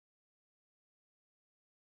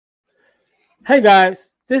Hey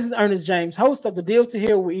guys, this is Ernest James, host of the Deal to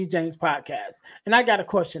Heal with E. James podcast, and I got a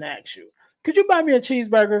question to ask you. Could you buy me a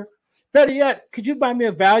cheeseburger? Better yet, could you buy me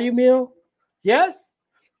a value meal? Yes?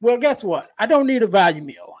 Well, guess what? I don't need a value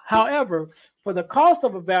meal. However, for the cost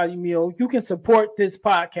of a value meal, you can support this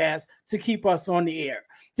podcast to keep us on the air.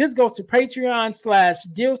 Just go to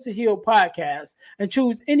Patreon/Deal to Heal podcast and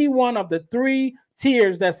choose any one of the three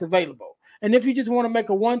tiers that's available. And if you just want to make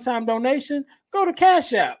a one-time donation, go to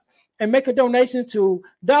Cash App and make a donation to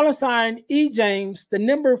 $E James, the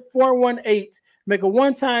number 418. Make a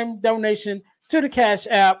one-time donation to the Cash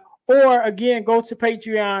App, or again, go to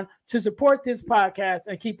Patreon to support this podcast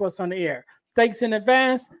and keep us on the air. Thanks in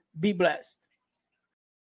advance. Be blessed.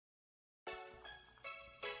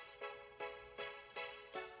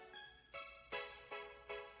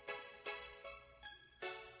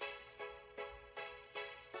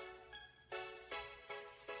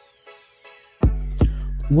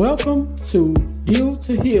 Welcome to Deal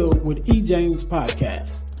to Heal with E. James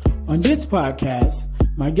podcast. On this podcast,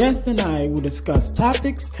 my guest and I will discuss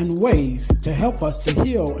topics and ways to help us to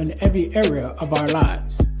heal in every area of our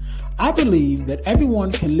lives. I believe that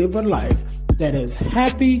everyone can live a life that is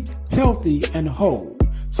happy, healthy, and whole.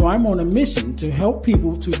 So I'm on a mission to help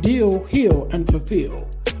people to deal, heal, and fulfill.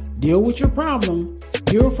 Deal with your problem,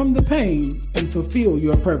 heal from the pain, and fulfill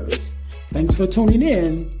your purpose. Thanks for tuning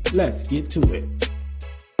in. Let's get to it.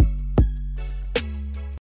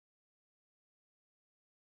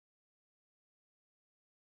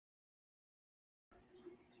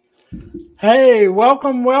 Hey,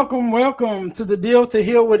 welcome to the Deal to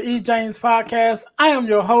Heal with E. James podcast. I am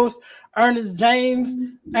your host, Ernest James,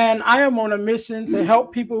 and I am on a mission to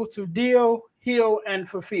help people to deal, heal, and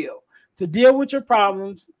fulfill. To deal with your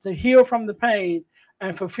problems, to heal from the pain,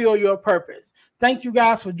 and fulfill your purpose. Thank you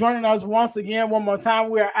guys for joining us once again. One more time,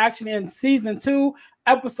 we are actually in season 2,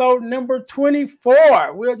 episode number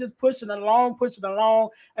 24. We're just pushing along.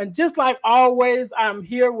 And just like always, I'm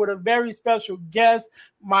here with a very special guest,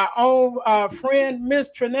 my own friend, Miss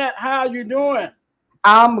Trinette. How are you doing?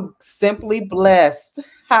 I'm simply blessed.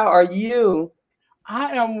 How are you?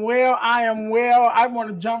 I am well. I want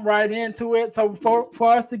to jump right into it. So for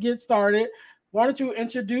us to get started, why don't you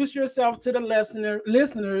introduce yourself to the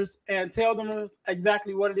listeners and tell them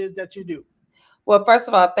exactly what it is that you do? Well, first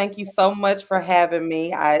of all, thank you so much for having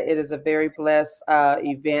me. It is a very blessed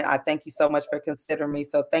event. I thank you so much for considering me.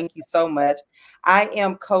 So thank you so much. I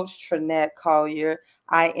am Coach Trinette Collier.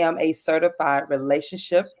 I am a certified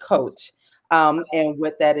relationship coach. And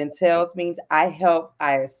what that entails means I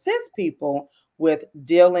assist people with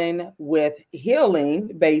dealing with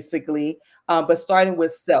healing, basically, but starting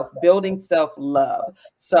with building self-love.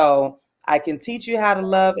 So I can teach you how to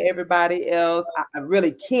love everybody else. I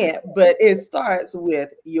really can't, but it starts with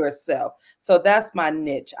yourself. So that's my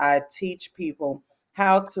niche. I teach people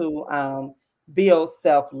how to build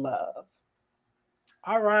self-love.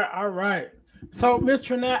 All right. So, Ms.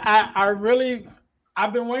 Trinette,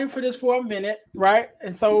 I've been waiting for this for a minute, right?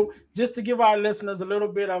 And so just to give our listeners a little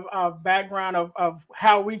bit of background of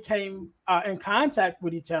how we came in contact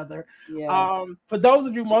with each other. Yeah. For those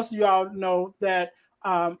of you, most of y'all know that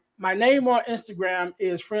my name on Instagram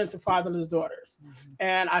is Friends of Fatherless Daughters. Mm-hmm.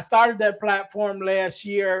 And I started that platform last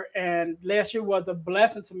year. And last year was a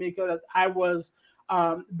blessing to me because I was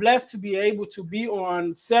blessed to be able to be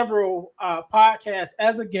on several podcasts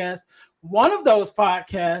as a guest. One of those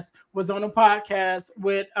podcasts was on a podcast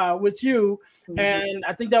with you, mm-hmm. and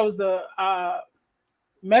I think that was the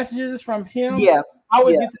messages from him. Yeah, I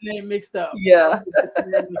always get the name mixed up. Yeah,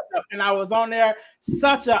 and I was on there.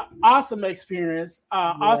 Such an awesome experience.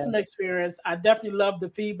 Awesome experience. I definitely loved the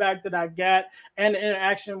feedback that I got and the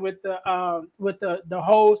interaction with the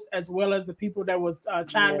host as well as the people that was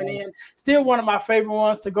chiming in. Still one of my favorite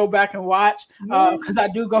ones to go back and watch because I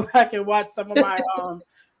do go back and watch some of my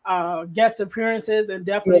guest appearances, and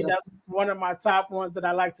definitely that's one of my top ones that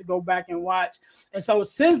I like to go back and watch. And so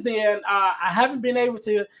since then, I haven't been able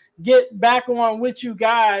to get back on with you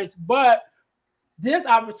guys, but this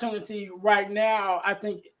opportunity right now, I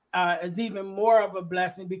think, is even more of a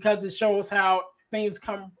blessing because it shows how things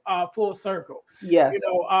come full circle. Yes,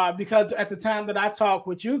 because at the time that I talk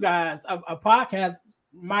with you guys, a podcast.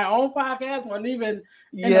 My own podcast wasn't even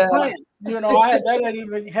in the plans.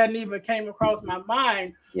 Hadn't even came across my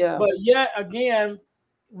mind. Yeah. But yet again,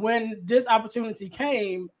 when this opportunity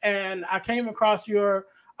came and I came across your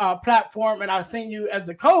platform and I seen you as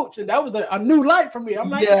a coach, and that was a new light for me. I'm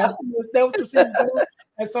like, that was what she was doing.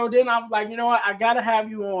 And so then I was like, you know what? I got to have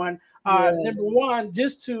you on. Number one,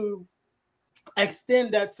 just to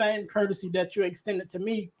extend that same courtesy that you extended to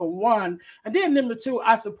me, for one. And then number two,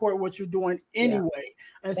 I support what you're doing Yeah. anyway.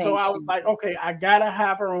 And so Thank I was you. like, okay, I gotta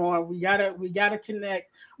have her on. We gotta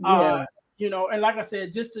connect. Yeah. And like I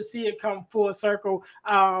said, just to see it come full circle.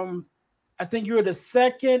 I think you're the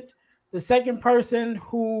second person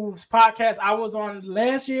whose podcast I was on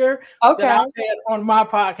last year that Okay. I've had on my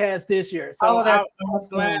podcast this year. So Oh, that's I'm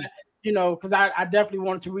glad, awesome. because I definitely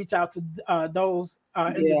wanted to reach out to those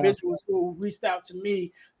Yeah. individuals who reached out to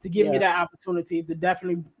me to give me Yeah. that opportunity to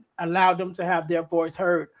definitely allow them to have their voice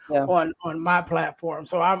heard Yeah. on my platform.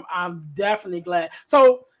 So I'm definitely glad.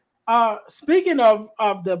 So speaking of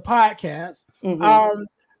the podcast, Mm-hmm. um,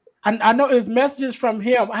 I know it's messages from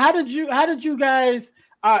him. How did you guys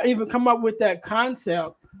even come up with that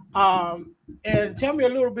concept? And tell me a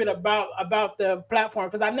little bit about the platform,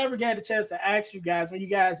 because I never got a chance to ask you guys when you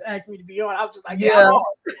guys asked me to be on. I was just like, yeah, I'm Yeah. on,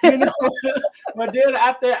 you know. But then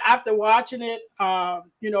after watching it,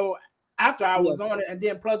 after I Yeah. was on it, and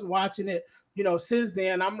then plus watching it, since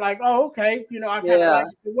then, I'm like, oh, okay, I kind of Yeah. like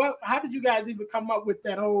it. So how did you guys even come up with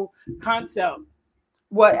that whole concept?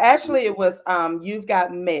 Well, actually, it was you've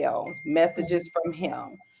got mail messages from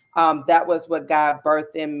him. That was what God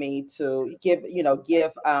birthed in me to give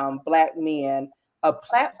Black men a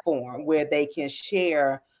platform where they can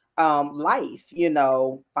share life,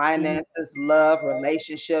 Mhm. finances, love,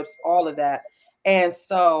 relationships, all of that. And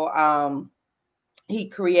so he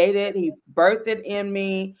birthed it in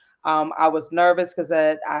me. I was nervous because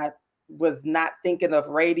I was not thinking of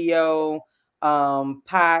radio,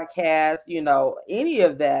 podcast, any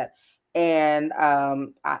of that. And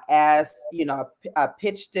I asked, I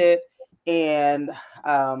pitched it, and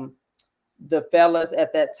um, the fellas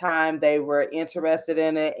at that time, they were interested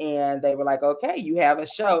in it, and they were like, okay, you have a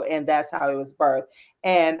show. And that's how it was birthed.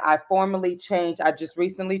 And I just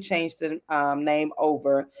recently changed the name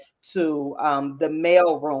over to the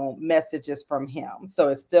mail room messages from him. So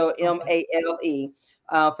it's still MALE.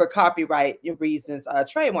 For copyright reasons,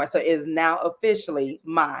 trademark. So it is now officially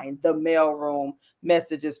mine, the mailroom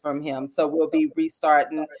messages from him. So we'll be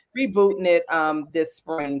rebooting it this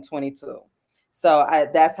spring 22. So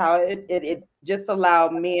that's how it just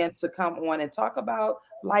allowed men to come on and talk about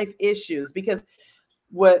life issues, because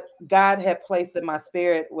what God had placed in my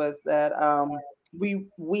spirit was that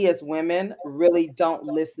we as women really don't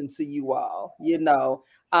listen to you all,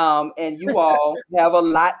 and you all have a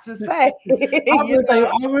lot to say,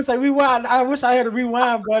 I would say, rewind. I wish I had a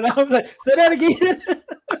rewind, but I was like, say that again.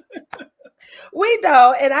 We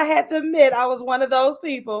know. And I had to admit, I was one of those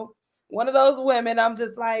people, one of those women. I'm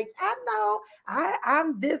just like, I know,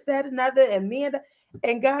 I'm this, that, another, and me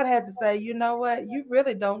and God had to say, you know what, you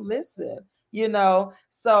really don't listen,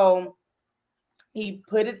 So he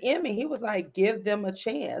put it in me. He was like, give them a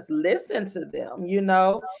chance, listen to them,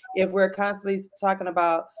 if we're constantly talking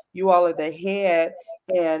about you all are the head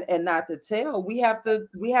and not the tail, we have to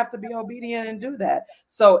be obedient and do that.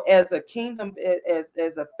 So as a kingdom,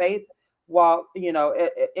 as a faith walk, in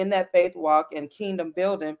that faith walk and kingdom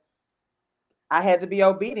building, I had to be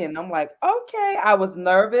obedient. I'm like, okay. I was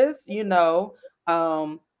nervous,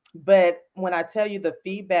 but when I tell you the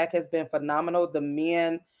feedback has been phenomenal, the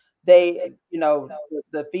men, the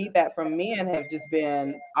feedback from men have just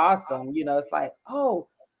been awesome. It's like, oh,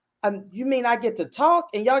 you mean I get to talk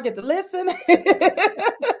and y'all get to listen?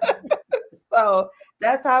 So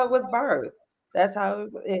that's how it was birthed. That's how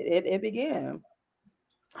it began.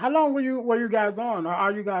 How long were you guys on, or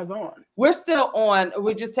are you guys on? We're still on.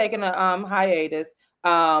 We're just taking a hiatus,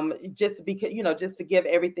 just because just to give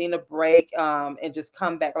everything a break, and just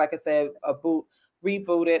come back. Like I said,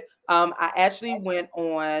 reboot it. I actually went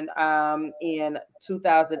on in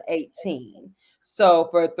 2018. So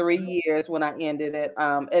for 3 years, when I ended it,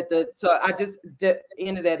 so I just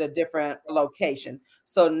ended at a different location.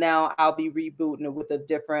 So now I'll be rebooting it with a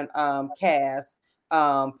different cast,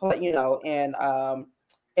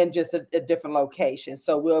 and just a different location.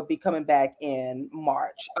 So we'll be coming back in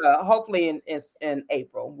March. Hopefully in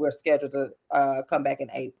April. We're scheduled to come back in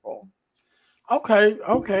April. Okay,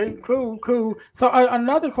 cool. So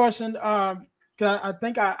another question, 'cause I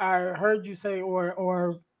think I heard you say,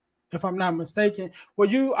 or if I'm not mistaken, are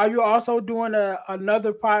you also doing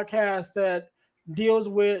another podcast that deals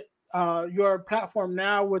with your platform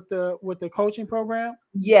now with the coaching program?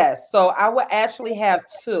 Yes. So I will actually have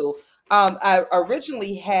two. I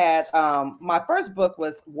originally had my first book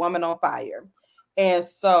was Woman on Fire. And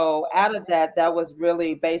so out of that, that was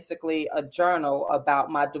really basically a journal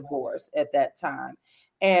about my divorce at that time.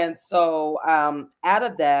 And so out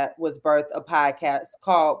of that was birthed a podcast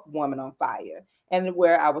called Woman on Fire, and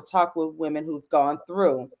where I would talk with women who've gone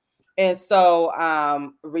through. And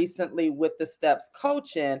so recently with the Steps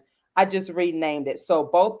Coaching, I just renamed it. So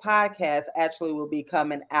both podcasts actually will be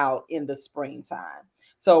coming out in the springtime.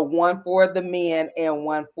 So one for the men and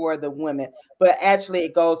one for the women. But actually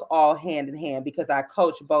it goes all hand in hand because I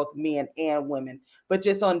coach both men and women, but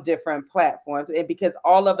just on different platforms. And because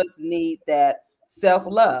all of us need that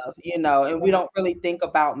self-love, and we don't really think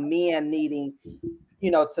about men needing,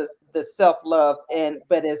 to the self-love,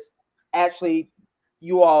 but it's actually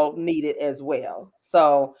you all need it as well.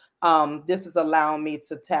 So this is allowing me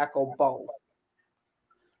to tackle both.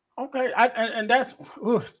 Okay, and that's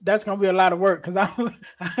gonna be a lot of work because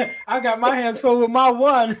I got my hands full with my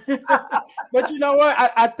one. But you know what?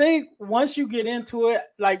 I think once you get into it,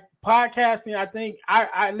 like podcasting, I think I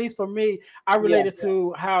at least for me, I related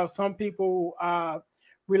to how some people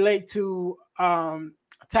relate to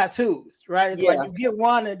tattoos, right? It's like you get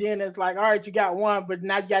one and then it's like, all right, you got one, but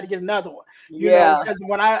now you got to get another one. You know, because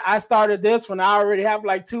when I started this one, I already have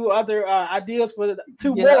like two other ideas for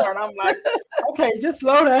two more, and I'm like, okay, just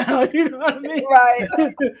slow down. You know what I mean? Right.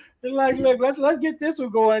 Like, look, let's get this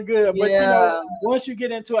one going good. But you know, once you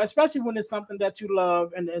get into it, especially when it's something that you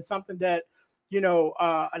love and it's something that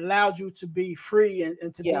allows you to be free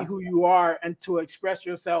and to be who you are and to express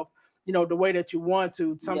yourself, the way that you want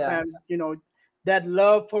to. Sometimes, that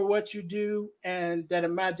love for what you do and that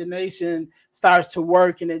imagination starts to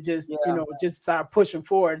work and it just, just start pushing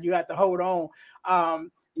forward. You have to hold on.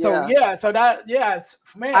 So it's,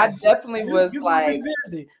 man, I definitely was like,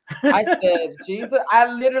 busy. I said, Jesus, I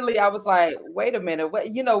was like, wait a minute. What,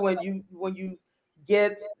 when you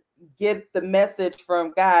get the message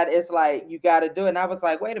from God, it's like, you got to do it. And I was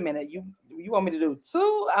like, wait a minute, you want me to do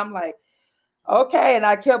two? I'm like, okay. And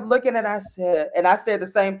I kept looking and I said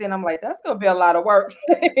the same thing. I'm like, that's going to be a lot of work,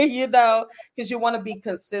 because you want to be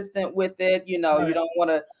consistent with it. You don't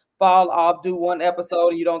want to fall off, do one episode,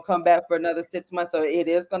 and you don't come back for another 6 months. So it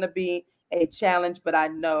is going to be a challenge, but I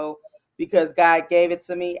know because God gave it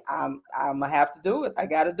to me, I'm going to have to do it. I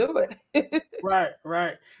got to do it.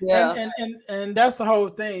 Right. Yeah. And that's the whole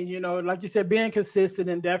thing, like you said, being consistent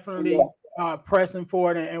and definitely pressing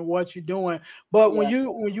forward and what you're doing. But when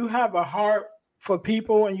you have a heart for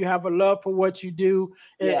people and you have a love for what you do,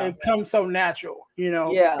 it comes so natural,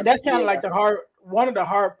 and that's kind of like one of the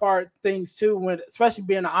hard things too, especially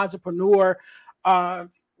being an entrepreneur,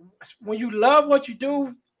 when you love what you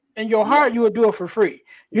do in your heart, you would do it for free.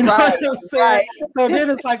 You know what I'm saying? Right. So then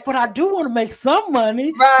it's like, but I do want to make some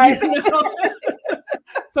money. Right.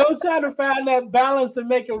 So it's trying to find that balance to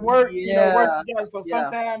make it work, work together. So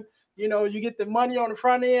sometimes, you get the money on the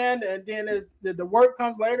front end and then the work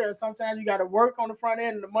comes later. And sometimes you got to work on the front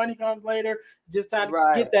end and the money comes later. Just trying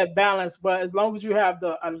to get that balance. But as long as you have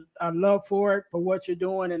a love for it, for what you're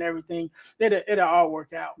doing and everything, it'll all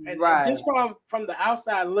work out. And just from the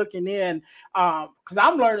outside looking in, because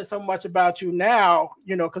I'm learning so much about you now,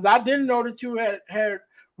 because I didn't know that you had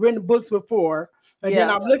written books before. And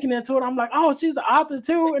then I'm looking into it. I'm like, oh, she's an author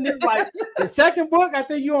too. And it's like the second book. I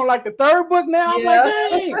think you're on like the third book now. I'm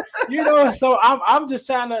like, dang, So I'm just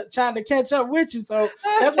trying to catch up with you. So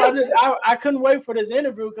that's why I couldn't wait for this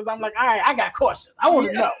interview because I'm like, all right, I got questions. I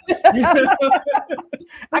want to know.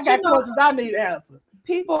 I got questions I need answered.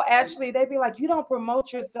 People actually, they be like, you don't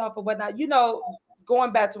promote yourself or whatnot.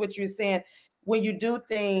 Going back to what you're saying. When you do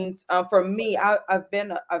things, for me, I've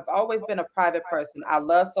always been a private person. I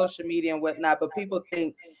love social media and whatnot, but people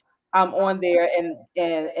think I'm on there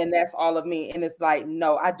and that's all of me. And it's like,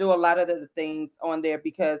 no, I do a lot of the things on there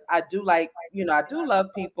because I do like, I do love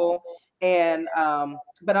people and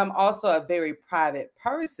but I'm also a very private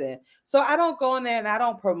person. So I don't go in there and I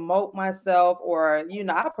don't promote myself or,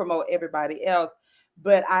 I promote everybody else.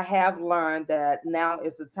 But I have learned that now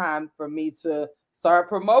is the time for me to start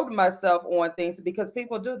promoting myself on things because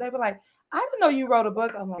people do. They were like, I didn't know you wrote a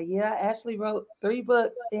book. I'm like, yeah, I actually wrote 3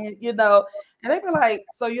 books. And, and they be like,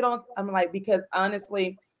 so you don't, I'm like, because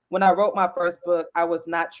honestly, when I wrote my first book, I was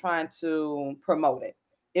not trying to promote it.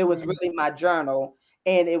 It was really my journal.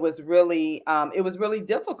 And it was really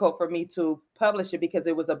difficult for me to publish it because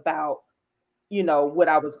it was about, what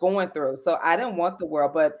I was going through. So I didn't want the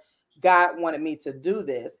world, but God wanted me to do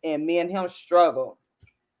this. And me and him struggled.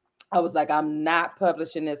 I was like, I'm not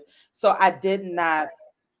publishing this. So I did not,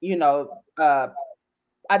 I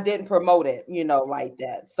didn't promote it, like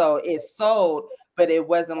that. So it sold, but it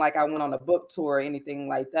wasn't like I went on a book tour or anything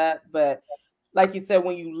like that. But like you said,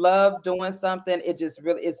 when you love doing something, it just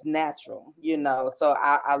really, it's natural, So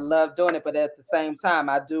I love doing it. But at the same time,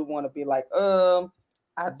 I do want to be like,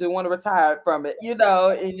 I do want to retire from it, and,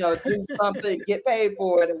 do something, get paid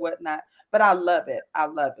for it and whatnot. But I love it. I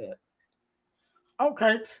love it.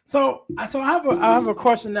 Okay, so I have a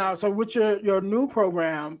question now. So with your new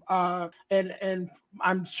program, and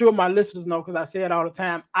I'm sure my listeners know because I say it all the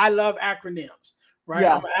time. I love acronyms, right?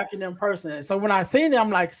 Yeah. I'm an acronym person. So when I see them, I'm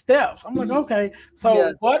like steps. I'm like, okay. Yeah.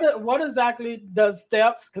 So what exactly does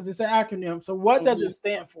steps? Because it's an acronym. So what does it Mhm.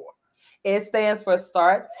 stand for? It stands for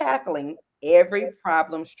start tackling every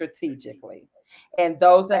problem strategically. And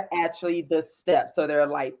those are actually the steps. So there are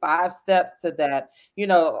like 5 steps to that.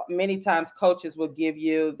 Many times coaches will give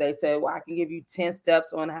you, they say, well, I can give you 10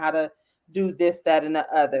 steps on how to do this, that, and the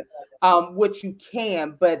other, which you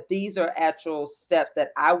can, but these are actual steps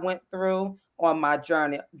that I went through on my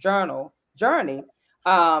journey.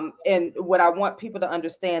 And what I want people to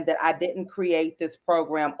understand that I didn't create this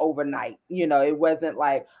program overnight. It wasn't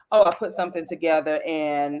like, oh, I put something together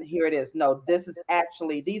and here it is. No, these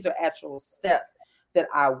are actual steps that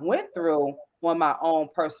I went through on my own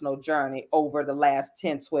personal journey over the last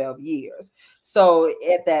 10, 12 years. So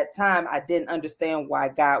at that time, I didn't understand why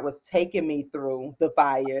God was taking me through the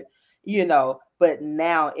fire, but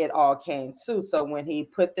now it all came to. So when he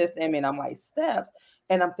put this in me, and I'm like, steps.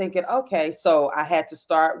 And I'm thinking, okay, so I had to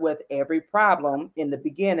start with every problem in the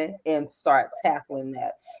beginning and start tackling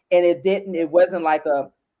that. And it wasn't like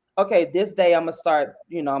okay, this day I'm gonna start,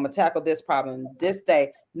 I'm gonna tackle this problem this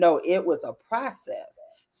day. No, it was a process.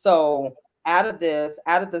 So out of this,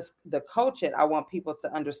 the coaching, I want people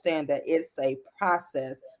to understand that it's a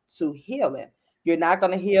process to healing. You're not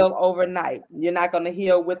gonna heal overnight. You're not gonna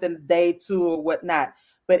heal within day two or whatnot,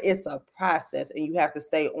 but it's a process, and you have to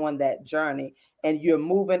stay on that journey. And you're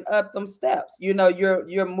moving up them steps.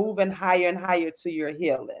 You're moving higher and higher to your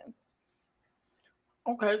healing.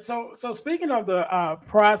 Okay, so speaking of the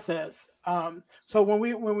process, so when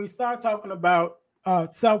we start talking about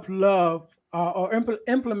self love or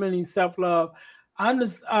implementing self love,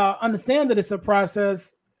 understand that it's a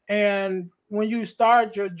process, and when you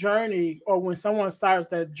start your journey or when someone starts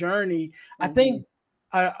that journey, I Mhm. think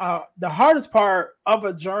the hardest part of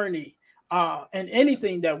a journey and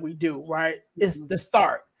anything that we do, right, is Mhm. the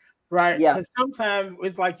start, right? Yeah. Because sometimes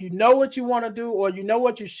it's like you know what you want to do or you know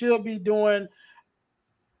what you should be doing,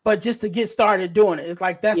 but just to get started doing it, it's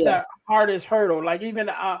like that's Yeah. the hardest hurdle. Like even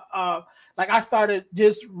like I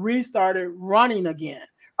restarted running again,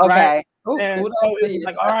 right? Okay. Oh, And kudos so to it was you.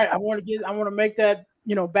 like, all right, I want to make that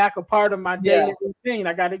back a part of my Yeah. daily routine.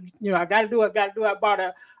 I got to do it. Got to do it. I bought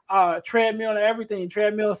a treadmill and everything.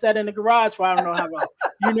 Treadmill sat in the garage for I don't know how long.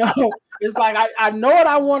 It's like I know what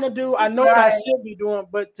I want to do. I know what I Right. should be doing,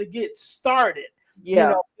 but to get started,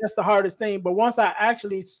 Yeah. that's the hardest thing. But once I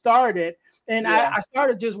actually started, and Yeah. I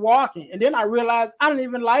started just walking, and then I realized I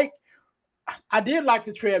did like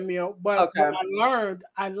the treadmill, but when Okay. I learned,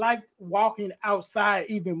 I liked walking outside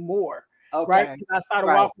even more, right? Okay. And I started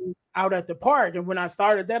Right. walking out at the park, and when I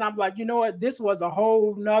started that, I'm like, you know what? This was a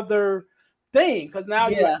whole nother thing because now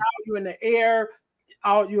you're Yeah. out, you're in the air,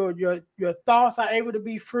 all your thoughts are able to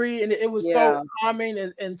be free, and it was so Yeah. calming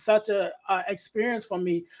and such a experience for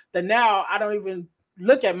me that now I don't even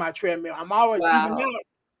look at my treadmill. I'm always even Wow.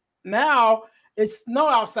 now it's snow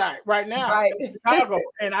outside right now Right. in Chicago,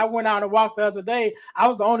 and I went out and walked the other day. I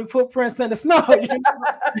was the only footprints in the snow,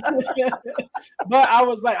 but I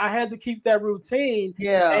was like, I had to keep that routine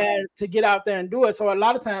Yeah. and to get out there and do it. So a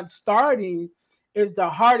lot of times, starting is the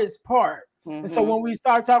hardest part. And so Mhm. when we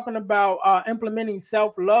start talking about implementing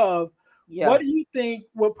self love, what Yeah. do you think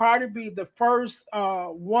will probably be the first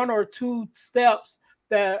one or two steps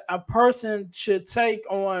that a person should take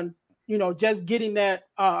on just getting that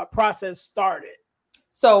process started?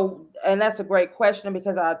 So, and that's a great question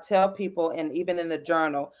because I tell people, and even in the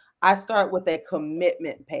journal, I start with a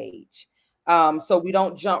commitment page. So we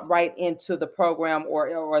don't jump right into the program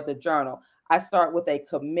or the journal. I start with a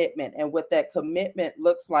commitment, and what that commitment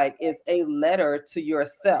looks like is a letter to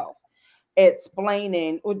yourself,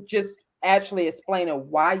 explaining or just actually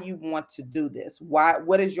explaining why you want to do this.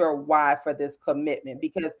 What is your why for this commitment?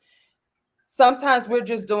 Because sometimes we're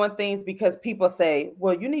just doing things because people say,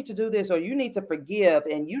 well, you need to do this, or you need to forgive,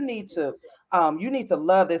 and you need to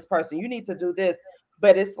love this person, you need to do this.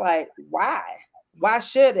 But it's like, why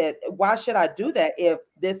should I do that if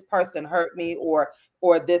this person hurt me, or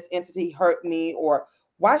this entity hurt me, or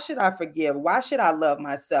why should I forgive, why should I love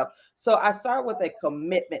myself? So I start with a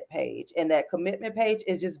commitment page, and that commitment page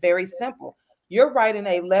is just very simple. You're writing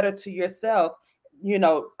a letter to yourself, you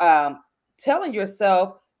know um, telling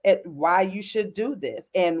yourself why you should do this,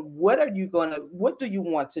 and what do you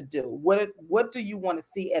want to do, what do you want to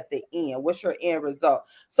see at the end, what's your end result.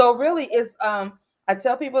 So really it's I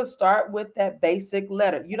tell people to start with that basic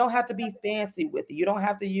letter. You don't have to be fancy with it. You don't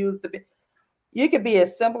have to use you could be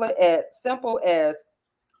as simple as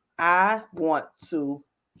I want to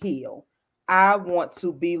heal. I want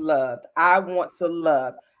to be loved. I want to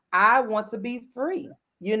love. I want to be free.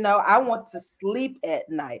 I want to sleep at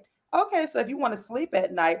night. Okay, so if you want to sleep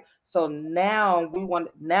at night, so now we're going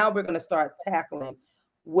to start tackling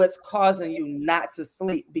what's causing you not to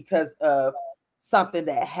sleep because of something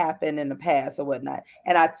that happened in the past or whatnot.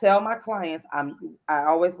 And I tell my clients, I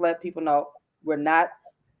always let people know we're not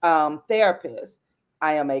therapists.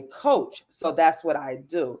 I am a coach, so that's what I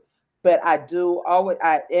do. But I do always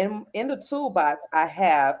in the toolbox I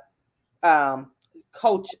have a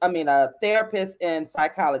therapist and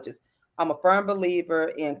psychologist. I'm a firm believer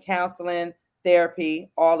in counseling, therapy,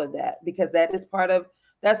 all of that, because that's part of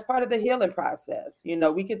the healing process.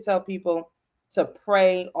 We can tell people to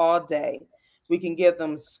pray all day. We can give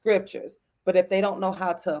them scriptures, but if they don't know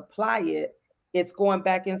how to apply it, it's going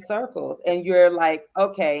back in circles. And you're like,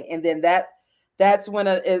 okay, and then that's when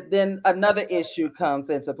then another issue comes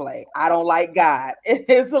into play. I don't like God.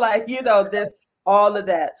 It's like, this, all of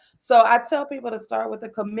that. So I tell people to start with a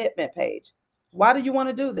commitment page. Why do you want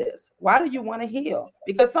to do this? Why do you want to heal?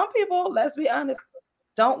 Because some people, let's be honest,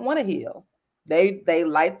 don't want to heal. They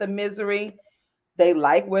like the misery. They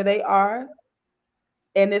like where they are.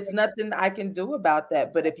 And it's nothing I can do about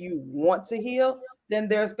that. But if you want to heal, then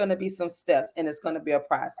there's going to be some steps and it's going to be a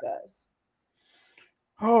process.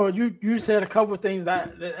 Oh, you said a couple of things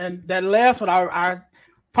and that last one, I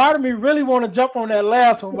part of me really want to jump on that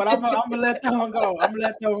last one, but I'm gonna let that one go. I'm gonna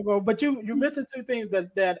let that one go. But you mentioned two things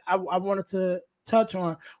that I wanted to touch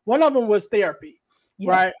on. One of them was therapy,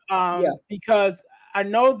 right? Because I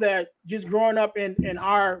know that just growing up in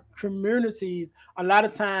our communities, a lot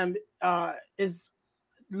of time is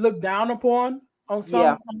looked down upon on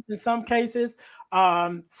in some cases.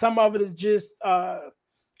 Some of it is just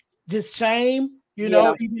shame.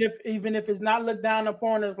 Even if it's not looked down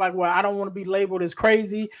upon, it's like, well, I don't want to be labeled as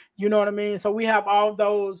crazy. You know what I mean? So we have all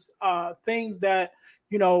those things that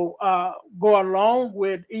go along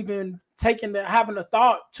with even having a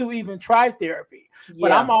thought to even try therapy.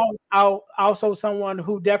 But I'm also someone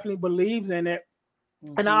who definitely believes in it.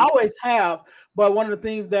 Mm-hmm. And I always have, but one of the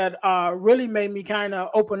things that really made me kind of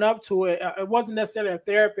open up to it, it wasn't necessarily a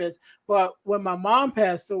therapist, but when my mom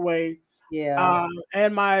passed away,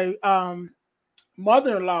 and my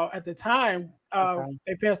mother-in-law at the time,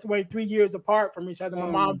 they passed away 3 years apart from each other.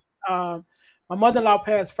 My mother-in-law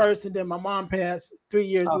passed first, and then my mom passed 3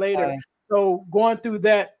 years later. So going through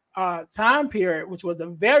that time period, which was a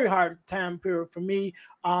very hard time period for me,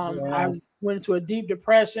 I went into a deep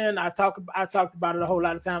depression. I talked about it a whole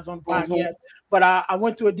lot of times on the podcast, but I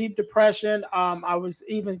went through a deep depression. I was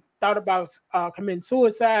even thought about committing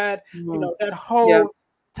suicide. That whole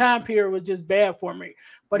time period was just bad for me.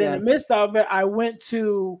 But in the midst of it, I went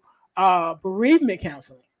to bereavement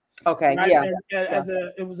counseling. Okay. Right?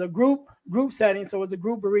 It was a group setting, so it was a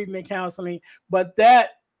group bereavement counseling. But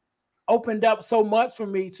that opened up so much for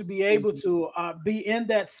me to be able to be in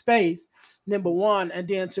that space, number one, and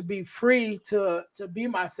then to be free to be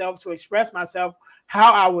myself, to express myself,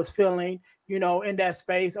 how I was feeling, in that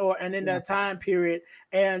space and in that time period,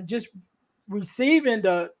 and just receiving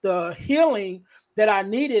the healing that I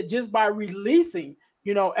needed just by releasing,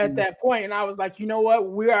 at that point. And I was like, you know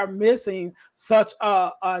what? We are missing such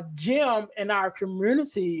a gem in our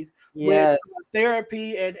communities with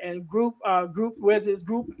therapy and group, whether it's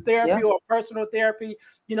group therapy or personal therapy,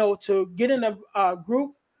 to get in a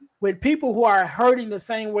group with people who are hurting the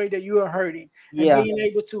same way that you are hurting, and being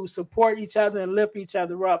able to support each other and lift each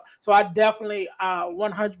other up. So I definitely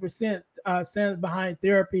 100% stand behind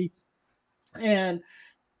therapy. And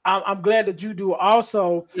I'm glad that you do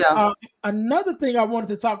also. Another thing I wanted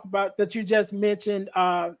to talk about that you just mentioned.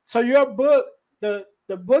 So your book, the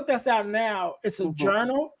book that's out now, it's a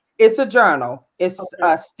journal. It's a journal. It's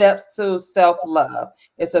Steps to Self-Love.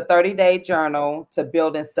 It's a 30-day journal to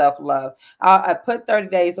building self-love. I put 30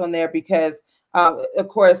 days on there because, of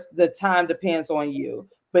course, the time depends on you.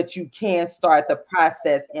 But you can start the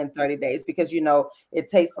process in 30 days because, it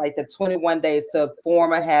takes like the 21 days to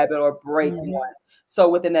form a habit or break one. So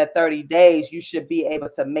within that 30 days, you should be able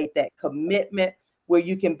to make that commitment where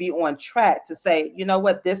you can be on track to say, you know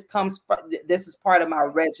what, this is part of my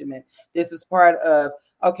regimen. This is part of,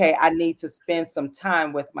 okay, I need to spend some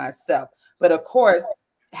time with myself. But of course,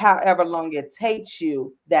 however long it takes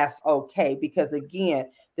you, that's okay. Because again,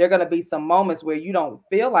 there are going to be some moments where you don't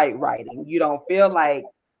feel like writing. You don't feel like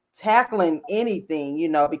tackling anything,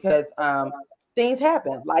 because things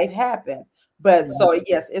happen, life happens. But so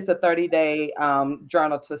yes, it's a 30-day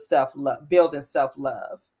journal to self-love, building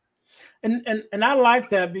self-love. And I like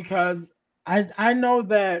that because I know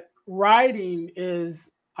that writing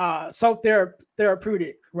is so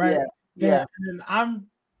therapeutic, right? Yeah. And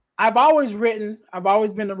I've always written, I've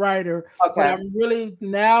always been a writer, but Okay. I'm really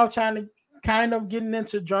now trying to kind of getting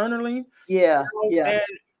into journaling. Yeah. And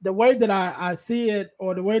the way that I see it,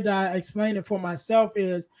 or the way that I explain it for myself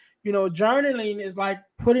is, journaling is like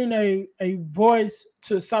putting a voice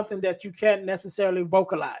to something that you can't necessarily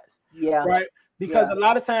vocalize. Yeah. Right. Because a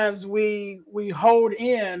lot of times we hold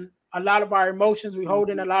in a lot of our emotions, we hold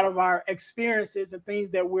in a lot of our experiences and things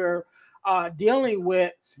that we're dealing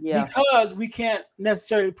with, because we can't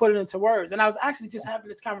necessarily put it into words. And I was actually just having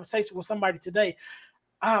this conversation with somebody today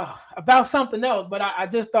about something else, but I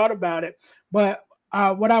just thought about it. But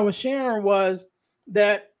what I was sharing was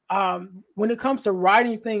that when it comes to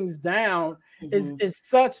writing things down, is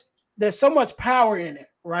such, there's so much power in it,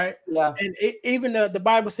 right? Yeah. And even the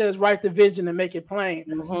Bible says, write the vision and make it plain.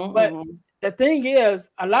 But Mm-hmm. the thing is,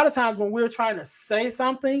 a lot of times when we're trying to say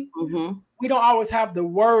something, we don't always have the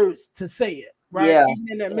words to say it, right? Yeah. Even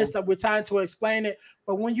in the midst of we're trying to explain it.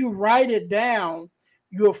 But when you write it down,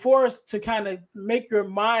 you're forced to kind of make your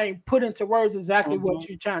mind put into words exactly what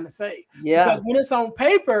you're trying to say. Yeah. Because when it's on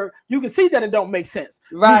paper, you can see that it don't make sense.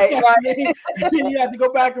 Right. You have to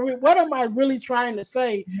go back and read, what am I really trying to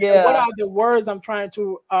say? Yeah. And what are the words I'm trying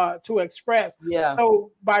to express? Yeah.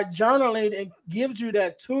 So by journaling, it gives you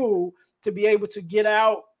that tool to be able to get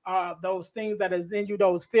out those things that is in you,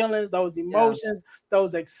 those feelings, those emotions,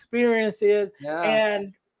 those experiences.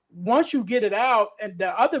 And once you get it out, and the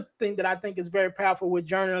other thing that I think is very powerful with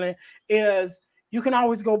journaling is you can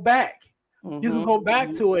always go back. You can go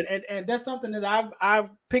back to it. And that's something that I've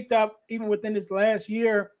picked up even within this last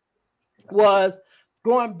year, was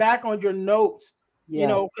going back on your notes.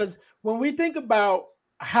 Because when we think about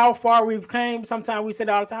how far we've came, sometimes we say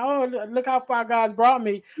all the time, oh, look how far God's brought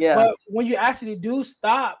me. But when you actually do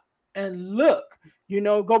stop and look,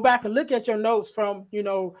 go back and look at your notes from,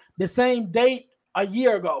 the same date a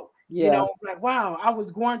year ago, like, wow, I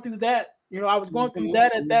was going through that. I was going through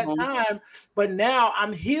that at that time, but now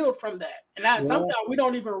I'm healed from that. And sometimes we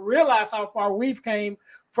don't even realize how far we've came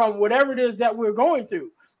from whatever it is that we're going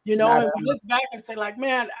through. And we look back and say, like,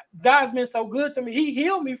 man, God's been so good to me. He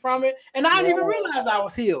healed me from it. And I didn't even realize I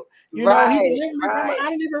was healed. He delivered me from it. I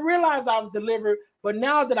didn't even realize I was delivered. But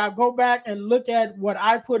now that I go back and look at what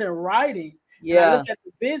I put in writing, and I look at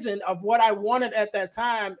the vision of what I wanted at that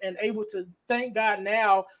time, and able to thank God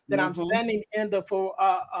now that I'm standing in the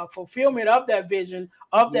fulfillment of that vision,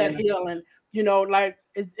 of that healing, like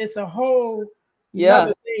it's a whole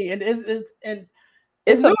another thing. And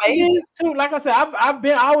it's amazing too. Like I said, I've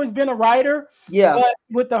always been a writer. But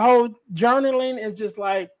with the whole journaling, it's just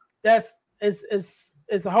like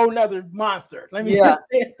it's a whole nother monster. Let me just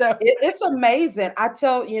say it that way. It's amazing. I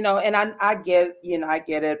tell, and I get, I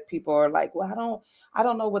get it. People are like, well, I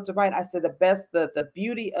don't know what to write. I said the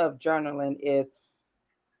beauty of journaling is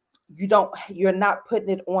you're not putting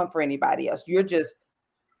it on for anybody else.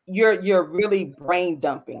 You're really brain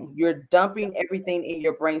dumping. You're dumping everything in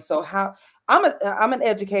your brain. So I'm an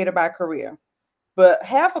educator by career, but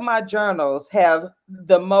half of my journals have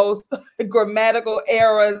the most grammatical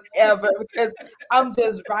errors ever, because I'm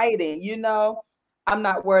just writing, I'm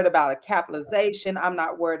not worried about a capitalization. I'm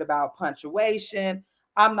not worried about punctuation.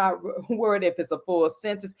 I'm not worried if it's a full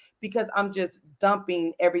sentence, because I'm just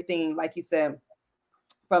dumping everything, like you said,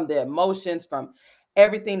 from the emotions, from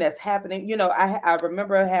everything that's happening. I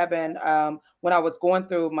remember having, when I was going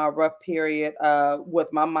through my rough period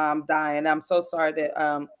with my mom dying. I'm so sorry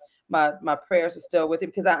that my prayers are still with it,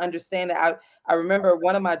 because I understand that. I remember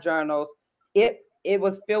one of my journals, it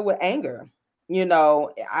was filled with anger.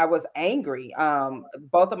 I was angry.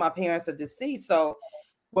 Both of my parents are deceased. So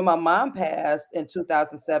when my mom passed in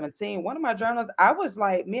 2017, one of my journals, I was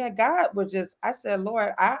like, me and God were just, I said,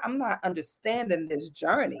 Lord, I'm not understanding this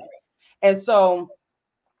journey. And so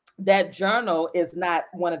that journal is not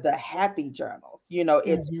one of the happy journals.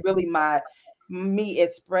 It's really me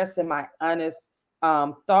expressing my honest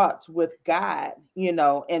thoughts with God,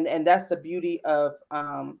 and that's the beauty of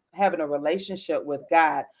having a relationship with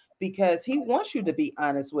God, because he wants you to be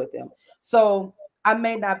honest with him. So I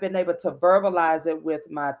may not have been able to verbalize it with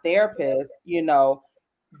my therapist,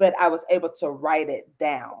 but I was able to write it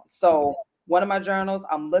down. So one of my journals,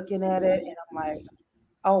 I'm looking at it and I'm like,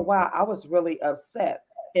 oh, wow, I was really upset.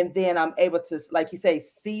 And then I'm able to, like you say,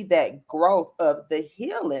 see that growth of the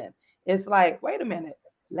healing. It's like, wait a minute.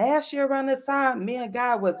 Last year around this time, me and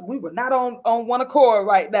God we were not on one accord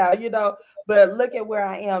right now, but look at where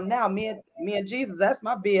I am now. Me and Jesus, that's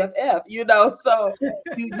my BFF, So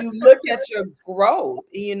you look at your growth,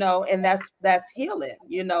 and that's healing,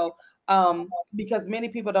 because many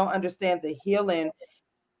people don't understand the healing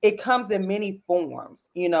it comes in many forms,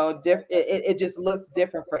 it just looks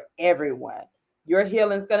different for everyone. Your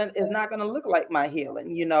healing is not gonna look like my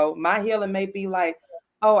healing. My healing may be like,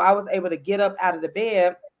 oh, I was able to get up out of the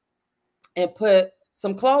bed and put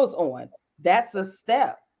some clothes on. That's a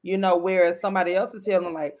step, whereas somebody else is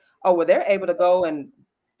healing like, oh, well, they're able to go and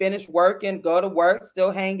finish work and go to work, still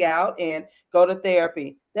hang out and go to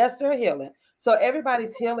therapy. That's their healing. So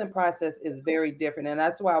everybody's healing process is very different. And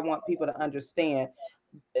that's why I want people to understand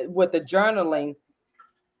with the journaling,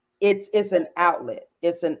 it's an outlet.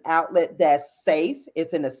 It's an outlet that's safe.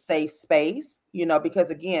 It's in a safe space,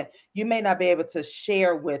 because again, you may not be able to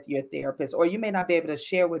share with your therapist, or you may not be able to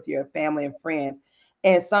share with your family and friends.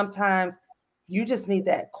 And sometimes you just need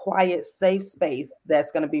that quiet, safe space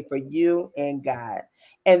that's going to be for you and God.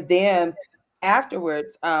 And then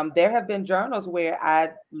afterwards, there have been journals where I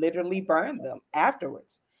literally burned them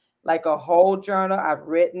afterwards, like a whole journal I've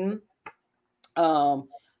written. One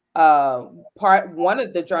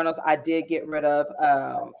of the journals I did get rid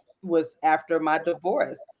of was after my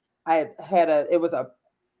divorce. It was a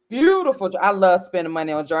beautiful, I love spending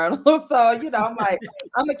money on journals. So, I'm like,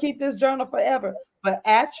 I'm gonna keep this journal forever. But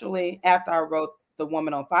actually, after I wrote the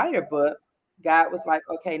Woman on Fire book, God was like,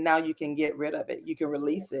 okay, now you can get rid of it. You can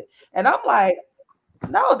release it. And I'm like,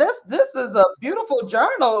 no, this is a beautiful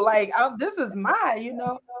journal. Like, this is mine,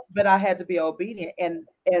 but I had to be obedient.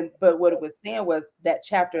 But what it was saying was that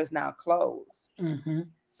chapter is now closed. Mm-hmm.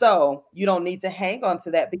 So you don't need to hang on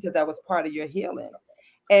to that because that was part of your healing.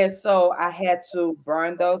 And so I had to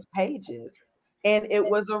burn those pages, and it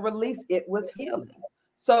was a release. It was healing.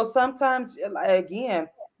 So sometimes, again,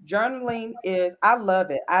 journaling I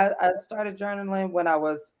love it. I started journaling when I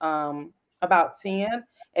was about 10.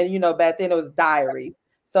 And, back then it was diaries.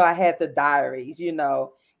 So I had the diaries, and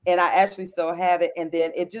I actually still have it. And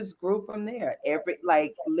then it just grew from there.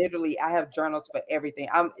 Literally, I have journals for everything.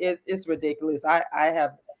 It's ridiculous.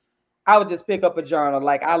 I would just pick up a journal.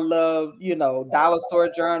 Like, I love, dollar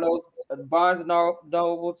store journals, Barnes and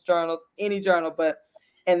Noble's journals, any journal.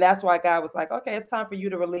 And that's why God was like, okay, it's time for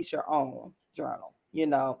you to release your own journal,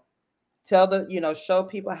 show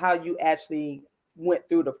people how you actually went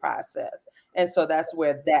through the process. And so that's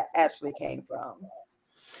where that actually came from.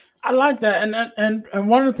 I like that. And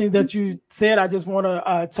one of the things that you said, I just want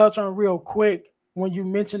to touch on real quick when you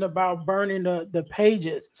mentioned about burning the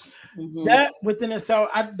pages. Mm-hmm. That within itself,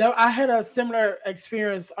 I had a similar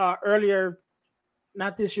experience earlier,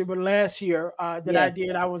 not this year, but last year that I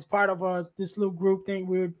did. I was part of this little group thing.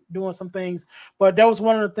 We were doing some things, but that was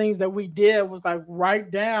one of the things that we did was like write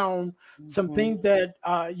down some things that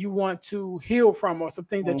you want to heal from, or some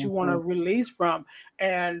things that you want to release from.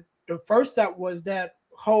 And the first step was that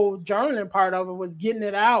whole journaling part of it was getting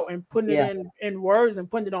it out and putting it in words and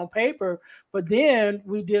putting it on paper. But then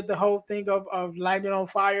we did the whole thing of lighting it on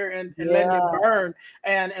fire and letting it burn.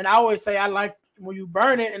 And I always say I like when you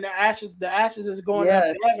burn it and the ashes is going up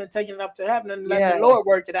to heaven, taking it up to heaven and let the Lord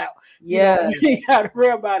work it out. You got to worry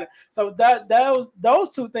about it. So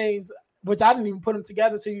those two things, which I didn't even put them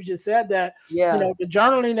together. So you just said that, the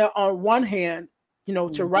journaling on one hand,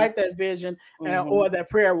 to write that vision or that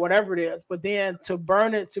prayer, whatever it is, but then to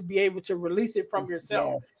burn it, to be able to release it from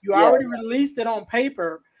yourself. You already released it on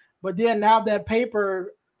paper, but then now that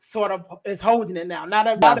paper sort of is holding it now. Now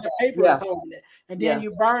that paper is holding it. And then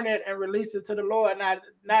you burn it and release it to the Lord. Now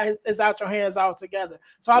it's out your hands altogether.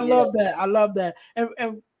 So I love that. I love that.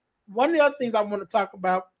 And one of the other things I want to talk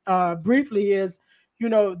about briefly is,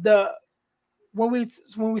 when we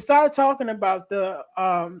started talking about the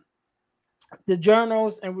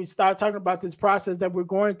journals and we start talking about this process that we're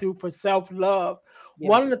going through for self-love,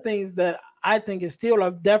 one of the things that I think is still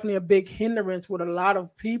definitely a big hindrance with a lot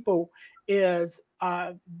of people is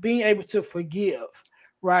being able to forgive,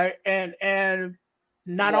 right? And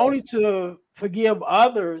not only to forgive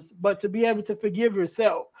others, but to be able to forgive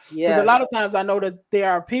yourself. Because a lot of times I know that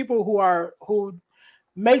there are people who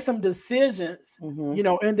make some decisions,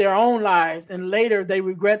 in their own lives, and later they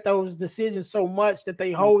regret those decisions so much that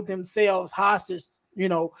they hold themselves hostage,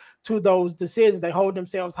 to those decisions. They hold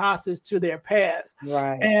themselves hostage to their past.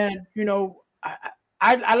 Right. And,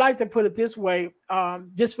 I like to put it this way,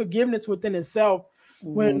 just forgiveness within itself.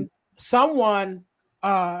 When someone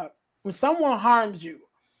harms you,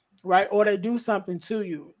 right, or they do something to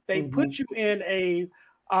you, they put you in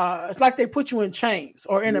it's like they put you in chains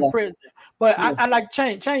or in a prison. But I like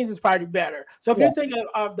chains. Chains is probably better. So if you think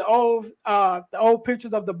of the old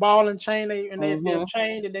pictures of the ball and chain, they're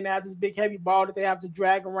chained, and then they have this big heavy ball that they have to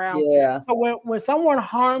drag around. Yeah. So when someone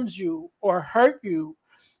harms you or hurt you,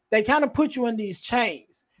 they kind of put you in these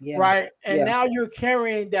chains, right? And now you're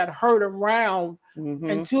carrying that hurt around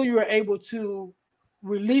until you're able to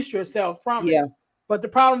release yourself from it. Yeah. But the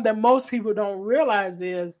problem that most people don't realize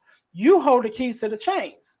is you hold the keys to the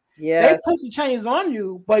chains. They Yes. put the chains on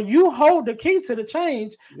you, but you hold the key to the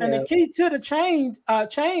change, and the Yeah. key to the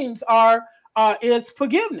chains are is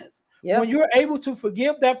forgiveness. Yeah. When you're able to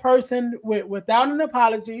forgive that person without an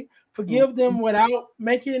apology, forgive them without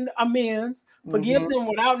making amends, forgive Mm-hmm. them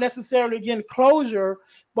without necessarily getting closure,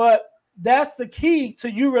 but that's the key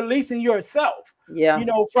to you releasing yourself, Yeah.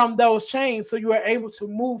 from those chains, so you are able to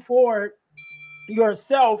move forward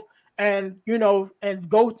yourself, and and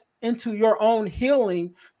go into your own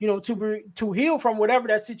healing, to heal from whatever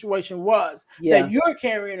that situation was that Yeah. you're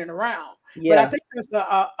carrying it around. But I Yeah. think that's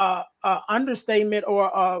a understatement,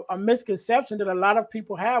 or a misconception that a lot of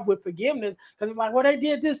people have with forgiveness, because it's like, well, they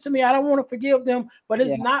did this to me, I don't want to forgive them, but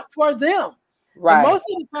it's Yeah. not for them. And Right. most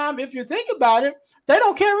of the time, if you think about it, they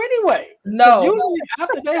don't care anyway. Because No. usually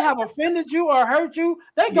after they have offended you or hurt you,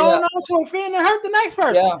 they Yeah. going on to offend and hurt the next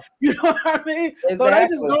person. Yeah. You know what I mean? So they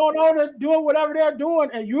just Exactly. going on and doing whatever they're doing,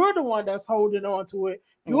 and you're the one that's holding on to it.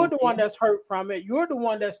 You're the one Mm-hmm. that's hurt from it. You're the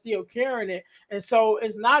one that's still carrying it. And so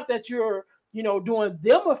it's not that you're doing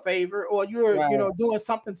them a favor, or you're Right. doing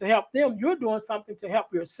something to help them. You're doing something to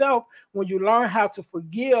help yourself when you learn how to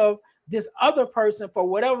forgive this other person for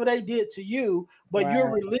whatever they did to you, but you're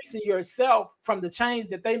Right. releasing yourself from the chains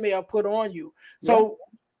that they may have put on you. Yeah. So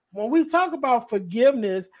when we talk about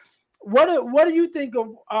forgiveness, what do you think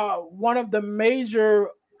of one of the major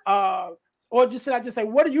or just I just say,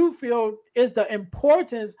 what do you feel is the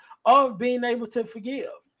importance of being able to forgive?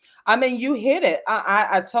 I mean, you hit it.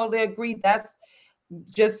 I totally agree. That's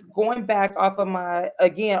just going back off of my,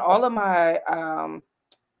 again, all of my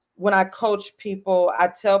when I coach people, I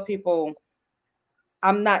tell people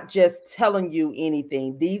I'm not just telling you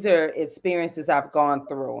anything. These are experiences I've gone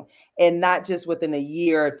through, and not just within a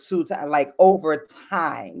year or two, like over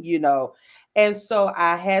time. And so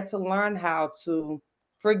I had to learn how to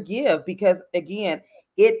forgive, because again,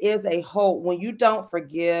 it is a hold. When you don't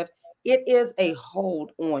forgive, it is a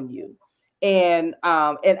hold on you. And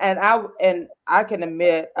I can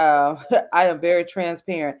admit, I am very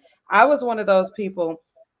transparent. I was one of those people.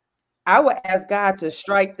 I would ask God to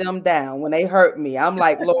strike them down when they hurt me. I'm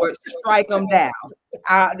like, Lord, strike them down.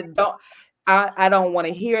 I don't, I don't want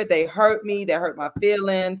to hear they hurt me. They hurt my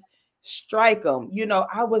feelings. Strike them.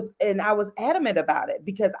 I was adamant about it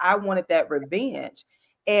because I wanted that revenge.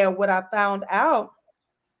 And what I found out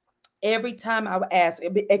every time I would ask,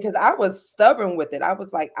 because I was stubborn with it. I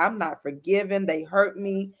was like, I'm not forgiven. They hurt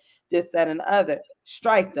me, this, that, and the other.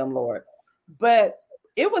 Strike them, Lord. But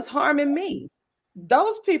it was harming me.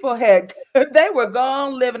 Those people they were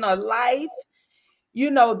gone living a life.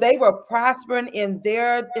 They were prospering in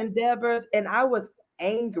their endeavors, and I was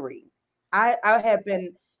angry. I had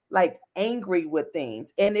been like angry with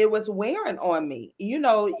things, and it was wearing on me,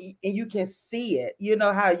 and you can see it. You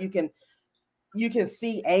know how you can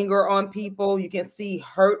see anger on people, you can see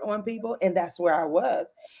hurt on people, and that's where I was.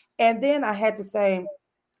 And then I had to say,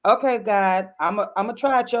 okay, God, I'm gonna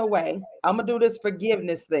try it your way. I'm gonna do this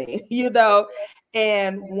forgiveness thing,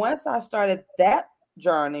 And once I started that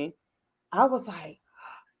journey, I was like,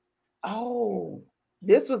 oh,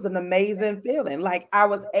 this was an amazing feeling. Like I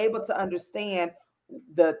was able to understand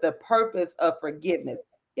the purpose of forgiveness.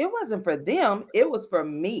 It wasn't for them, it was for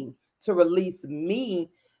me, to release me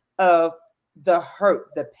of the hurt,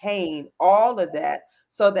 the pain, all of that,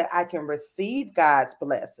 so that I can receive God's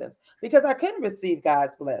blessings, because I couldn't receive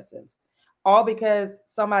God's blessings all because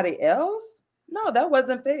somebody else. No, that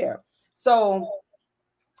wasn't fair. So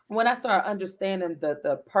when I started understanding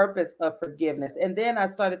the purpose of forgiveness, and then I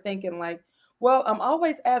started thinking like, well, I'm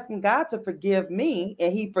always asking God to forgive me,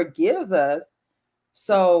 and He forgives us.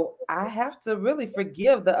 So I have to really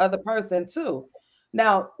forgive the other person too.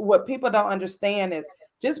 Now, what people don't understand is,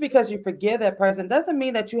 just because you forgive that person doesn't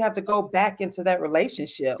mean that you have to go back into that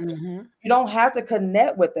relationship. Mm-hmm. You don't have to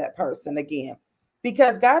connect with that person again,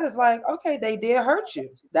 because God is like, okay, they did hurt you.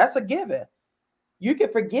 That's a given. You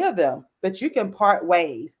can forgive them, but you can part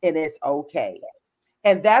ways, and it's okay.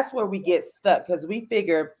 And that's where we get stuck, because we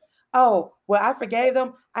figure, oh, well, I forgave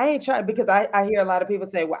them. I ain't trying, because I hear a lot of people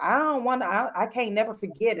say, well, I don't want to, I can't never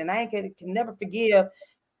forget, and I ain't can never forgive.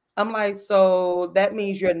 I'm like, so that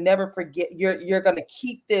means you're never forget, you're gonna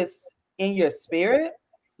keep this in your spirit.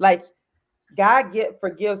 Like God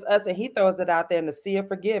forgives us, and He throws it out there in the sea of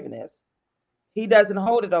forgiveness. He doesn't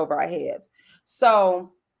hold it over our heads.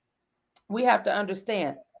 So we have to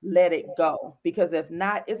understand, let it go, because if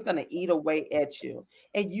not, it's going to eat away at you,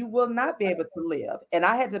 and you will not be able to live. And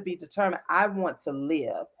I had to be determined, I want to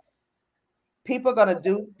live. People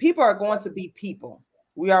are going to be people.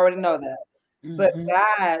 We already know that. But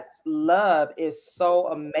God's love is so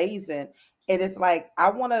amazing. And it's like I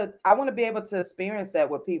want to be able to experience that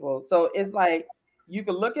with people. So it's like you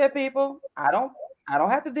can look at people, I don't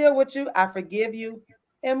have to deal with you. I forgive you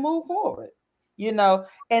and move forward.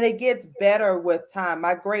 And it gets better with time.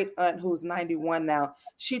 My great aunt, who's 91 now,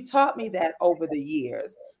 she taught me that over the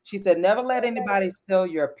years. She said, never let anybody steal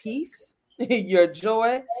your peace, your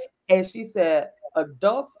joy. And she said,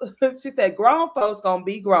 adults, she said, grown folks gonna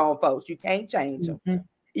be grown folks. You can't change them.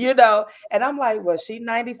 And I'm like, well, she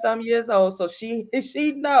 90 some years old, so she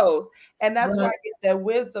knows. And that's why I get that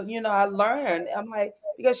wisdom. I learned. I'm like,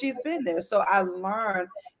 because she's been there. So I learned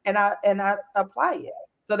and I apply it.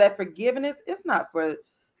 So that forgiveness is not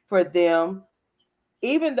for them,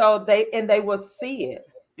 even though they will see it.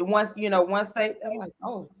 Once I'm like,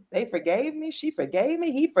 oh, they forgave me, she forgave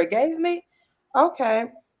me, he forgave me. Okay.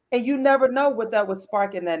 And you never know what that would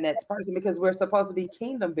spark in that next person, because we're supposed to be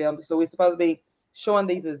kingdom builders. So we're supposed to be showing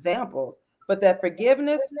these examples. But that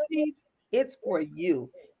forgiveness piece, it's for you.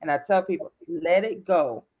 And I tell people, let it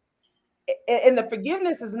go. And the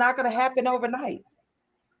forgiveness is not going to happen overnight.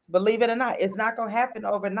 Believe it or not, it's not going to happen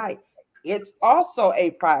overnight. It's also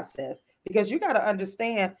a process, because you got to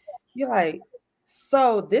understand, you're like,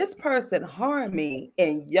 so this person harmed me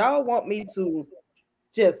and y'all want me to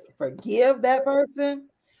just forgive that person.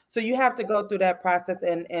 So you have to go through that process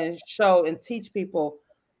and show and teach people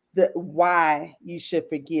why you should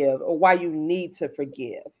forgive, or why you need to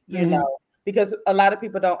forgive, because a lot of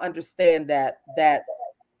people don't understand that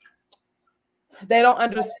they don't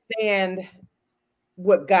understand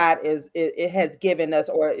what God it has given us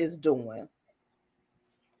or is doing.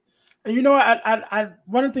 And I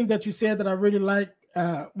one of the things that you said that I really like,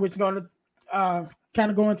 which is going to kind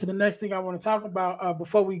of go into the next thing I want to talk about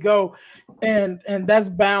before we go, and that's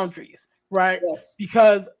boundaries, right? Yes.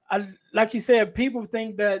 Because like you said, people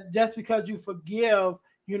think that just because you forgive,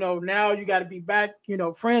 now you got to be back,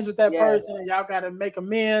 friends with that person, and y'all got to make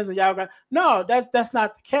amends, and no, that's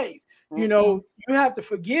not the case. You have to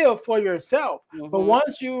forgive for yourself. But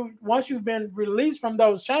once you've been released from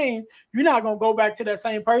those chains, you're not going to go back to that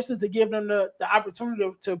same person to give them the opportunity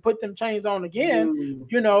to put them chains on again.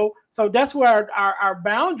 So that's where our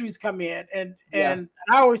boundaries come in. And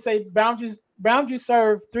I always say boundaries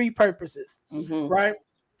serve three purposes, right?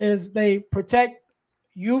 Is they protect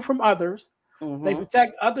you from others, they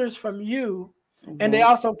protect others from you, and they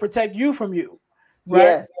also protect you from you,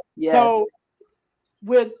 right? Yes. So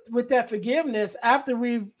with that forgiveness, after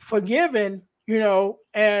we've forgiven,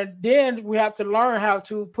 and then we have to learn how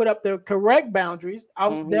to put up the correct boundaries.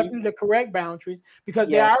 Definitely the correct boundaries, because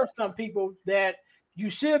there are some people that you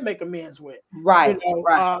should make amends with, right?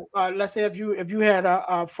 Let's say if you had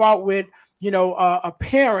a fault with a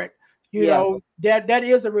parent, that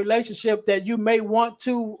is a relationship that you may want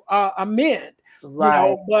to amend,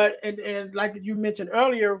 right? But and like you mentioned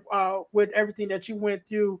earlier, with everything that you went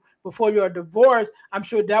through before your divorce, I'm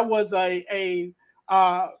sure that was a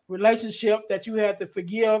relationship that you had to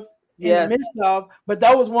forgive in the midst of, but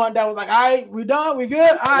that was one that was like, all right, we done, we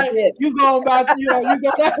good, all right, you go about, you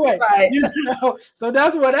go that way, right. So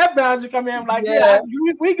that's where that boundary come in. I'm like,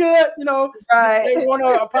 we good, right. They want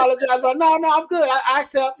to apologize, but no, I'm good, I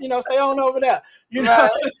accept, stay on over there, right.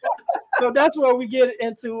 So that's where we get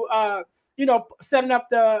into setting up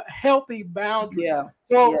the healthy boundaries.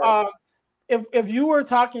 So if you were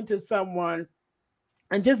talking to someone,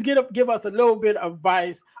 and just give us a little bit of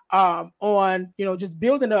advice on just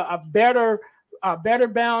building a better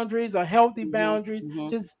boundaries, or healthy boundaries.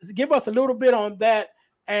 Just give us a little bit on that,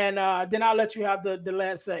 and then I'll let you have the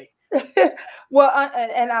last say. Well,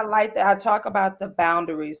 and I like that I talk about the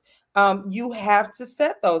boundaries. You have to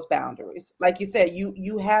set those boundaries, like you said.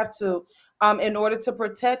 You have to, in order to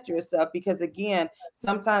protect yourself, because again,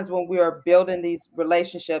 sometimes when we are building these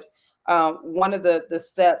relationships, one of the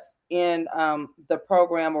steps in the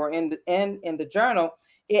program, or in the journal,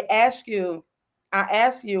 I ask you,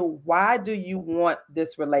 why do you want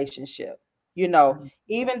this relationship?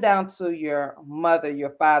 Even down to your mother,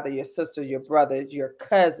 your father, your sister, your brother, your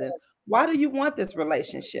cousins. Why do you want this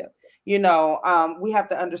relationship? We have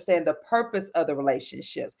to understand the purpose of the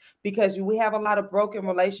relationships, because we have a lot of broken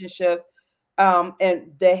relationships,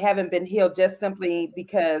 and they haven't been healed just simply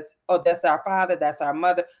because, oh, that's our father, that's our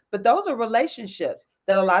mother. But those are relationships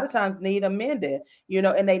that a lot of times need amended,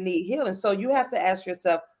 and they need healing. So you have to ask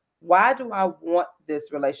yourself, why do I want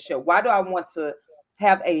this relationship? Why do I want to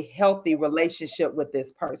have a healthy relationship with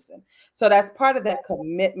this person? So that's part of that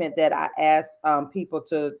commitment that I ask people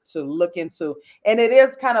to look into. And it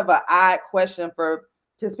is kind of an odd question for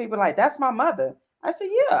just people like, that's my mother. I said,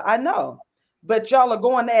 yeah, I know. But y'all are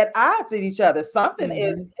going at odds with each other. Something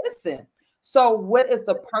is missing. So what is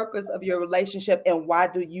the purpose of your relationship, and why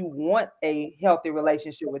do you want a healthy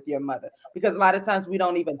relationship with your mother? Because a lot of times we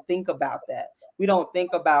don't even think about that. We don't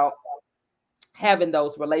think about having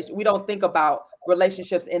those relations. We don't think about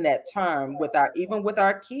relationships in that term with our, even with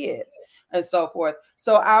our kids and so forth.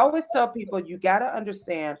 So I always tell people, you got to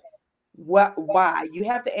understand why. You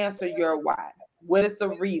have to answer your why. What is the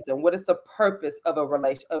reason? What is the purpose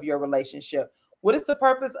of your relationship? What is the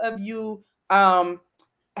purpose of you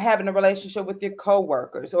having a relationship with your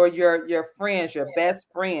coworkers or your friends, your best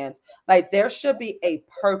friends? Like, there should be a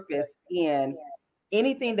purpose in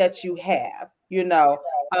anything that you have,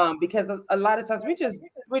 because a lot of times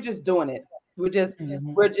we're just doing it.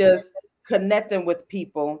 We're just connecting with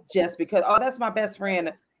people just because, oh, that's my best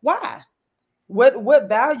friend. Why? What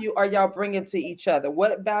value are y'all bringing to each other?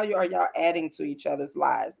 What value are y'all adding to each other's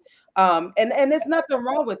lives? And there's nothing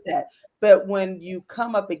wrong with that. But when you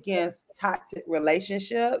come up against toxic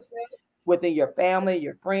relationships within your family,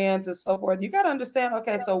 your friends, and so forth, you got to understand,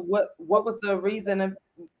 okay, so what was the reason, and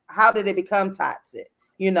how did it become toxic?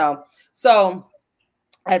 So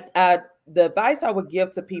the advice I would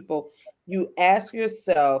give to people, you ask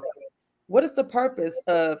yourself, what is the purpose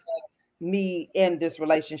of me in this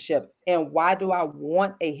relationship, and why do I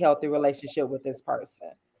want a healthy relationship with this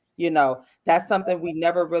person? That's something we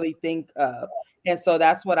never really think of. And so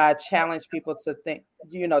that's what I challenge people to think,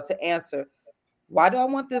 to answer. Why do I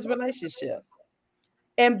want this relationship?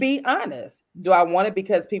 And be honest. Do I want it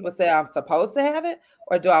because people say I'm supposed to have it?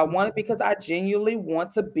 Or do I want it because I genuinely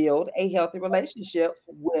want to build a healthy relationship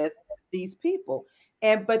with these people?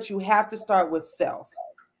 But you have to start with self.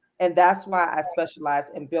 And that's why I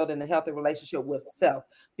specialize in building a healthy relationship with self.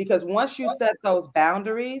 Because once you set those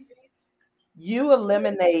boundaries, you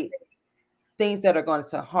eliminate things that are going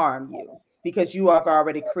to harm you, because you have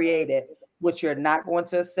already created what you're not going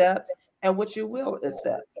to accept and what you will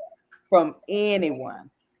accept from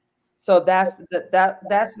anyone. So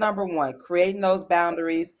that's number one, creating those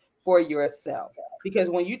boundaries for yourself. Because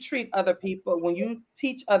when you when you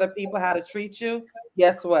teach other people how to treat you,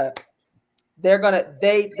 guess what? They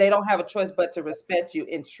don't have a choice but to respect you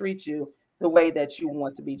and treat you the way that you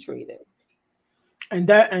want to be treated. And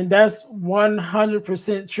that's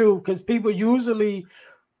 100% true, because people usually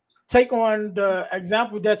take on the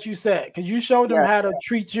example that you said, because you showed them Yes, how to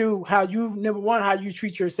treat you, how you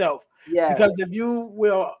treat yourself. yes, Because if you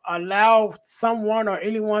will allow someone or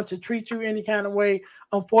anyone to treat you any kind of way,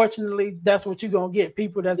 unfortunately, that's what you're going to get,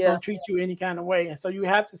 people that's yeah, going to treat you any kind of way. And so you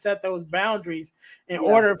have to set those boundaries in yeah,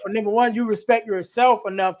 order for, number one, you respect yourself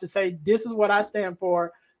enough to say, this is what I stand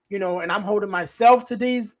for, and I'm holding myself to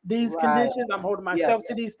these right, conditions. I'm holding yes, myself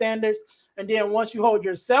to these standards. And then once you hold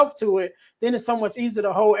yourself to it, then it's so much easier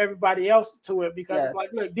to hold everybody else to it, because yes, it's like,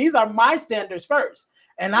 look, these are my standards first,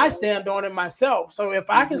 and I stand on it myself. So if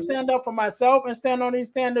I can hmm, stand up for myself and stand on these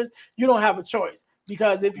standards, you don't have a choice.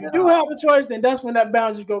 Because if you do no, have a choice, then that's when that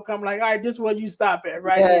boundary go come. Like, all right, this is where you stop at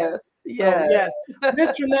right here. yes, So yes, yes,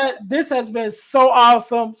 Miss Trinette, this has been so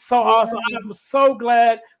awesome, so awesome. yes, I'm so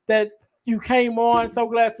glad that you came on. So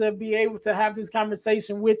glad to be able to have this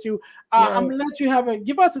conversation with you. I'm yes. gonna let you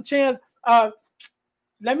give us a chance.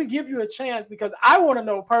 Let me give you a chance, because I want to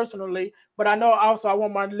know personally, but I know also I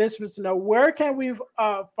want my listeners to know, where can we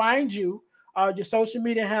find you, your social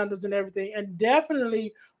media handles and everything, and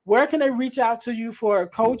definitely where can they reach out to you for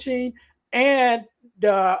coaching and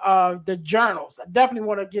the journals. I definitely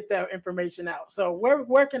want to get that information out. So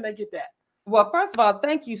where can they get that? Well, first of all,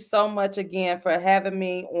 thank you so much again for having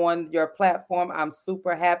me on your platform. I'm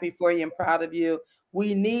super happy for you and proud of you.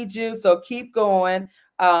 We need you, so keep going.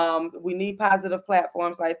 We need positive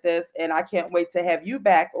platforms like this, and I can't wait to have you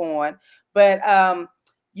back on. But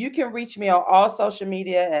you can reach me on all social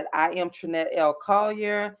media at I am Trinette L.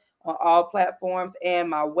 Collier on all platforms, and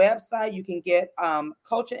my website. You can get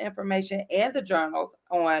coaching information and the journals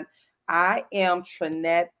on I am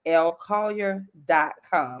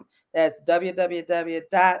TrinetteLCollier.com. That's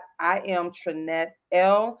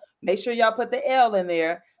www.IamTrinetteL. Make sure y'all put the L in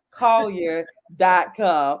there,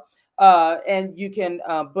 Collier.com. And you can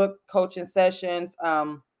book coaching sessions.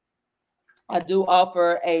 I do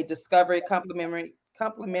offer a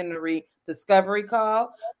complimentary discovery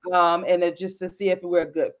call, and it just to see if we're a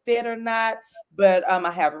good fit or not. But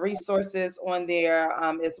I have resources on there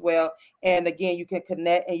as well. And again, you can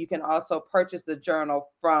connect, and you can also purchase the journal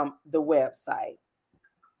from the website.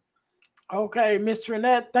 Okay, Miss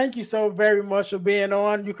Trinette, thank you so very much for being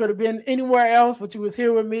on. You could have been anywhere else, but you was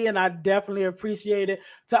here with me, and I definitely appreciate it.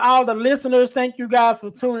 To all the listeners, thank you guys for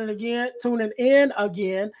tuning in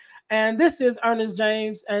again. And this is Ernest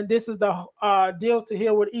James, and this is the Deal to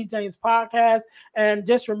Heal with E. James podcast. And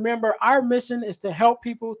just remember, our mission is to help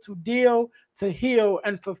people to deal, to heal,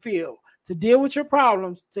 and fulfill. To deal with your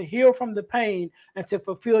problems, to heal from the pain, and to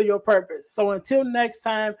fulfill your purpose. So until next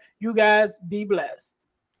time, you guys be blessed.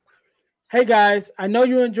 Hey guys, I know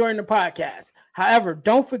you're enjoying the podcast. However,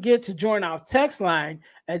 don't forget to join our text line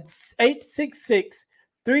at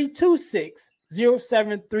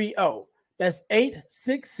 866-326-0730. That's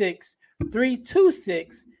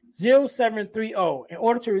 866-326-0730 in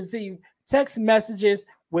order to receive text messages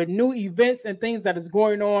with new events and things that is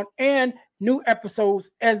going on and new episodes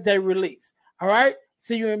as they release. All right,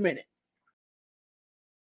 see you in a minute.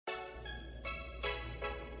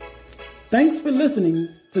 Thanks for listening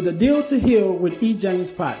to the Deal to Heal with E. James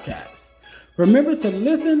podcast. Remember to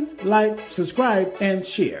listen, like, subscribe, and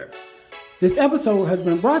share. This episode has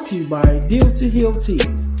been brought to you by Deal to Heal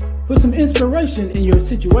Teas. Put some inspiration in your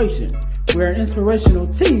situation. Wear an inspirational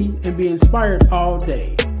tea and be inspired all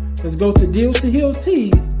day. Let's go to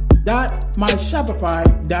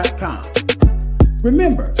dealtohealteas.myshopify.com.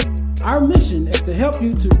 Remember, our mission is to help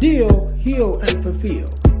you to deal, heal, and fulfill.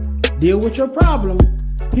 Deal with your problem,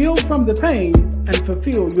 heal from the pain, and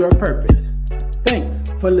fulfill your purpose. Thanks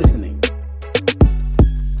for listening.